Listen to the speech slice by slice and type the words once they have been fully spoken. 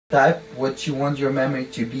type what you want your memory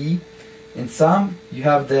to be. In some you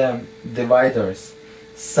have the dividers.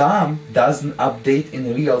 Some doesn't update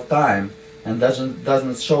in real time and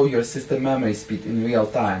doesn't show your system memory speed in real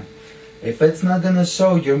time. If it's not gonna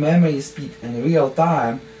show your memory speed in real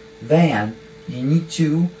time, then you need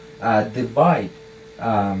to divide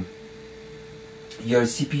your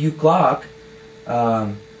CPU clock,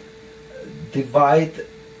 divide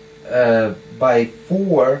by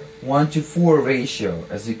 1:4 ratio,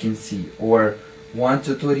 as you can see, or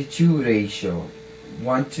 1:32 ratio.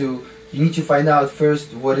 You need to find out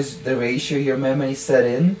first what is the ratio your memory set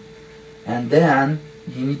in, and then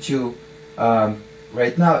you need to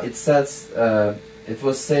right now it sets it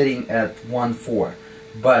was setting at 1:4,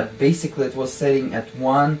 but basically it was setting at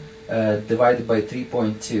 1 divided by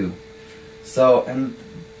 3.2. So, and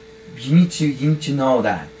you need to know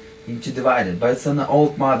that. You need to divide it, but it's on the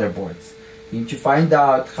old motherboards. You need to find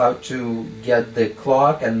out how to get the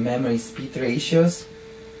clock and memory speed ratios.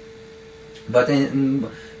 But in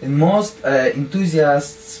most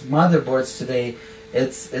enthusiasts motherboards today,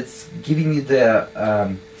 it's giving you the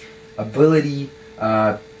ability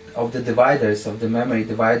of the dividers, of the memory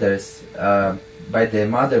dividers by the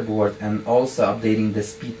motherboard, and also updating the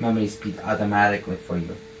memory speed automatically for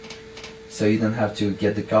you, so you don't have to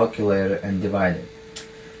get the calculator and divide it.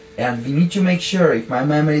 And we need to make sure, if my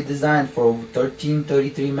memory designed for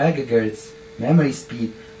 1333 megahertz memory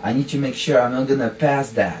speed, I need to make sure I'm not gonna pass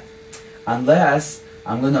that unless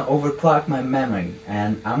I'm gonna overclock my memory.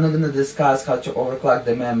 And I'm not gonna discuss how to overclock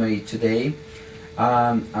the memory today.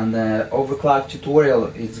 On the overclock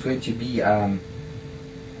tutorial, it's going to be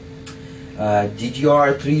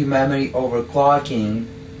DDR3 memory overclocking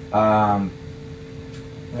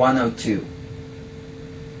 102.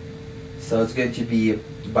 So it's going to be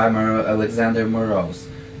by Alexander Moroz,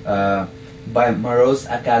 by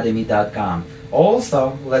morozacademy.com.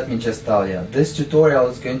 Also, let me just tell you, this tutorial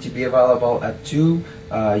is going to be available at 2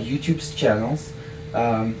 YouTube channels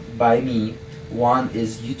by me. One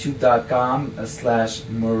is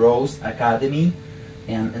youtube.com/morozacademy,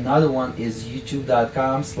 and another one is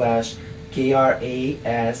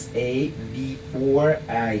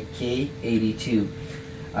youtube.com/krasav4ik82.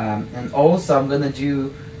 And also I'm gonna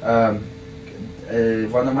do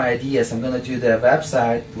one of my ideas. I'm gonna do the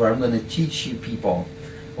website where I'm gonna teach you people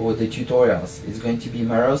with the tutorials. It's going to be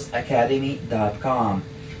morozacademy.com,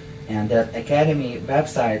 and that academy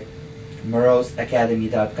website,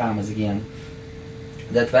 morozacademy.com, is again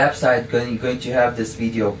that website going to have this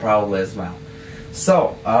video probably as well.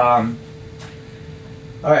 So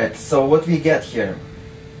alright, so what we get here,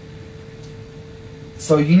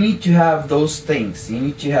 so you need to have those things. You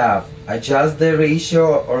need to have adjust the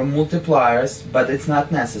ratio or multipliers, but it's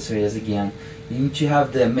not necessary, as again you need to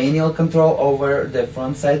have the manual control over the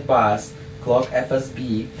front side bus, clock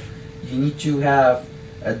FSB. You need to have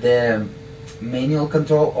the manual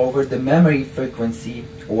control over the memory frequency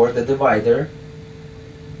or the divider,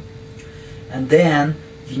 and then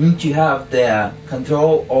you need to have the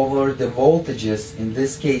control over the voltages. In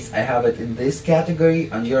this case I have it in this category,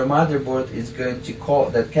 and your motherboard is going to call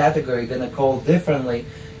that category call differently,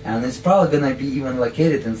 and it's probably going to be even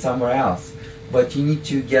located in somewhere else. But you need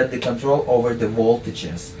to get the control over the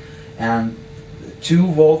voltages, and 2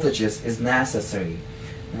 voltages is necessary.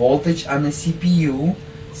 Voltage on the CPU,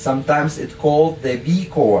 sometimes it's called the V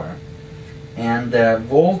core, and the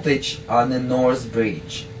voltage on the North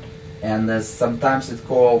bridge, and sometimes it's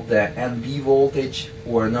called the NB voltage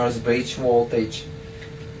or North bridge voltage.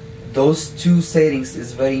 Those 2 settings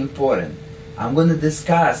is very important. I'm going to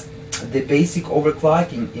discuss the basic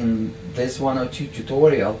overclocking in this 102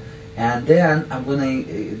 tutorial, and then I'm going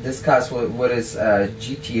to discuss what is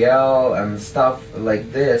GTL and stuff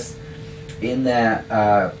like this in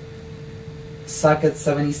the Socket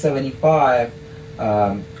 7075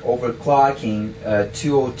 overclocking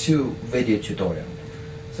 202 video tutorial.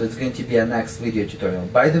 So it's going to be a next video tutorial.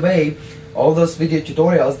 By the way, all those video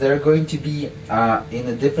tutorials, they're going to be in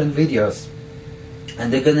the different videos, and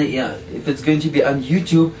they're gonna, if it's going to be on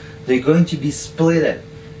YouTube, they're going to be split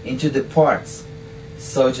into the parts.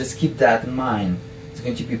 So just keep that in mind. It's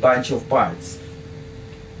going to be a bunch of parts.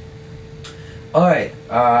 Alright,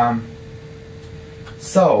 the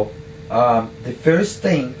first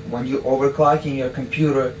thing when you're overclocking your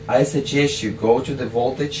computer, I suggest you go to the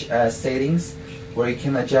voltage settings, where you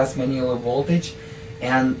can adjust manual voltage,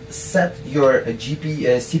 and set your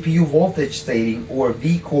CPU voltage setting, or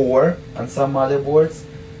V core on some motherboards,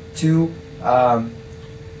 to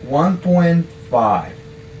 1.5.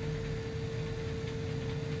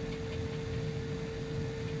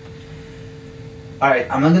 Alright,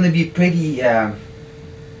 I'm not going to be pretty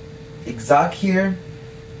exact here,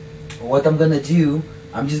 what I'm gonna do,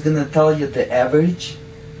 I'm just gonna tell you the average,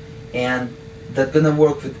 and that's gonna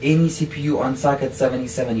work with any CPU on socket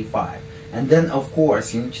 7075. And then of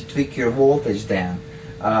course you need to tweak your voltage then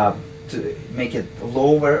to make it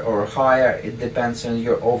lower or higher. It depends on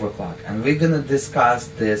your overclock, and we're gonna discuss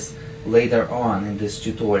this later on in this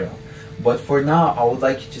tutorial. But for now, I would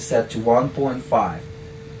like you to set to 1.5.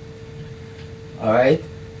 Alright,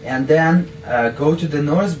 and then go to the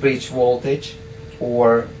North Bridge voltage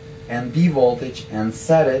or NB voltage and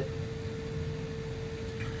set it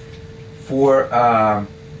for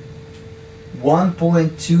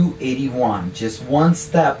 1.281, just one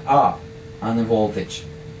step up on the voltage.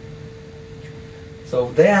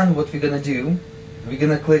 So then what we're gonna do, we're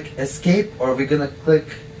gonna click escape, or we're gonna click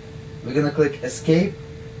escape,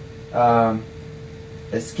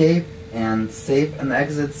 escape and save and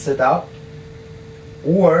exit setup,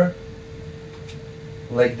 or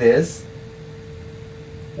like this,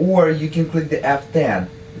 or you can click the F10.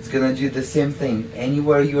 It's gonna do the same thing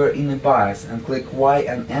anywhere you're in the BIOS, and click Y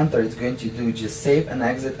and enter. It's going to do just save and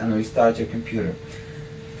exit and restart your computer.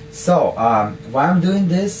 So why I'm doing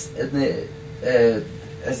this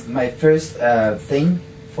as my first thing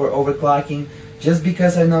for overclocking, just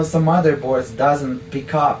because I know some motherboards doesn't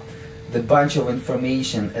pick up the bunch of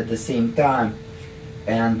information at the same time,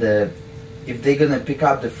 and if they're gonna pick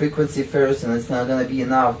up the frequency first and it's not gonna be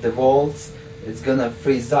enough the volts, it's gonna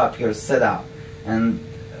freeze up your setup. And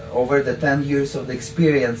over the 10 years of the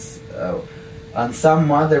experience on some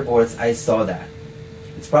motherboards, I saw that.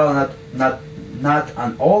 It's probably not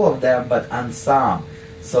on all of them, but on some.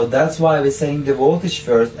 So that's why we're setting the voltage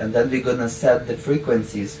first, and then we're gonna set the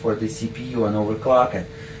frequencies for the CPU and overclock it.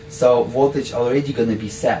 So voltage already gonna be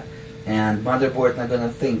set, and motherboard not gonna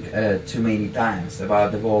think too many times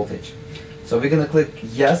about the voltage. So we're gonna click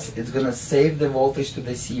yes. It's gonna save the voltage to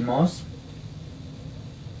the CMOS.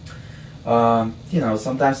 You know,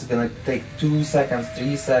 sometimes it's gonna take 2 seconds,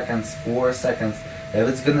 3 seconds, 4 seconds. If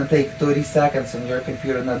it's gonna take 30 seconds on your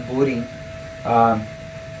computer not booting,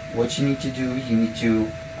 what you need to do, you need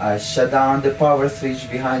to shut down the power switch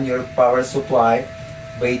behind your power supply,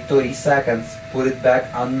 wait 30 seconds, put it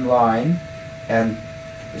back online, and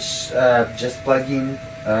just plug in,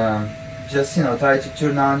 just, you know, try to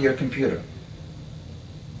turn on your computer.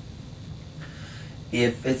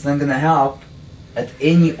 If it's not gonna help at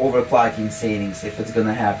any overclocking settings, if it's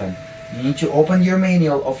gonna happen, you need to open your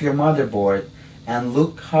manual of your motherboard and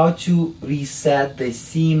look how to reset the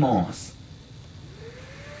CMOS.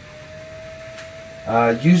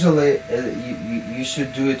 Usually you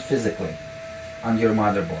should do it physically on your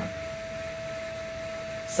motherboard.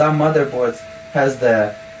 Some motherboards has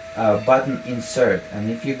the button insert, and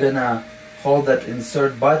if you're gonna hold that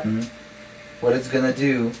insert button, what it's gonna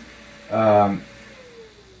do,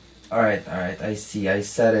 alright, I see, I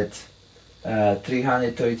set it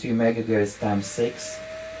 333 megahertz times 6.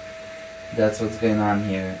 That's what's going on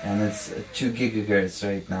here, and it's 2 gigahertz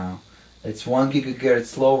right now. It's 1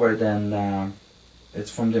 gigahertz lower than it's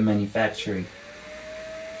from the manufacturer,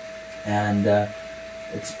 and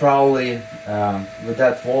it's probably with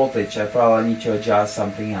that voltage I probably need to adjust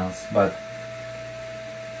something else. But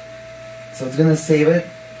so it's gonna save it,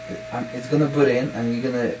 it's gonna put in, and you're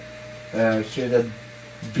gonna hear that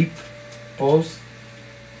beep pulse,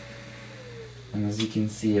 and as you can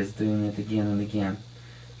see, it's doing it again and again.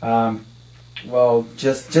 Well,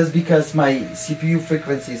 just because my CPU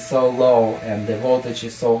frequency is so low and the voltage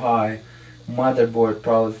is so high, motherboard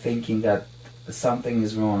probably thinking that something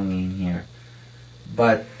is wrong in here.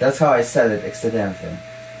 But that's how I set it accidentally.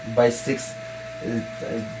 By 6,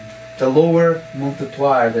 the lower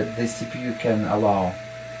multiplier that the CPU can allow,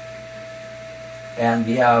 and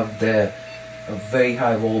we have the very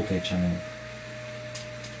high voltage on it.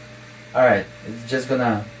 Alright, it's just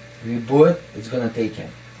gonna reboot, it's gonna take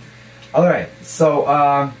it. Alright, so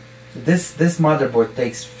this motherboard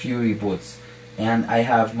takes few reboots, and I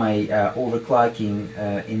have my overclocking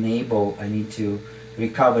enable. I need to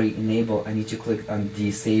recovery enable. I need to click on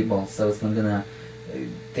disable, so it's not gonna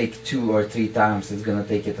take 2 or 3 times. It's gonna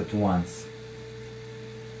take it at once,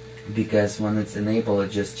 because when it's enabled,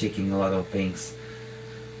 it's just checking a lot of things.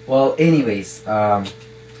 Well, anyways,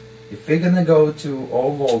 if we're gonna go to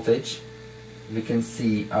all voltage, we can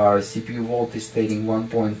see our CPU voltage stating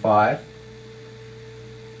 1.5.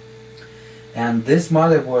 And this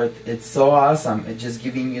motherboard, it's so awesome, it's just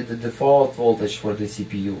giving you the default voltage for the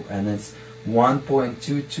CPU, and it's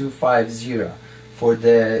 1.2250 for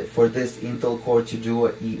this Intel Core 2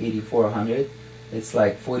 Duo E8400. It's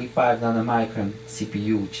like 45 nanomicron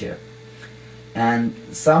CPU chip. And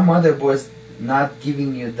some motherboards not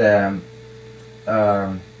giving you the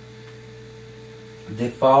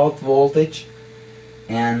default voltage,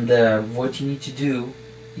 and what you need to do,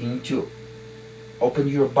 you need to open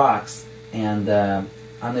your box, and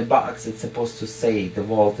on the box it's supposed to say the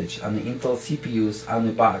voltage. On the Intel CPUs, on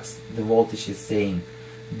the box the voltage is saying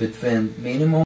between minimum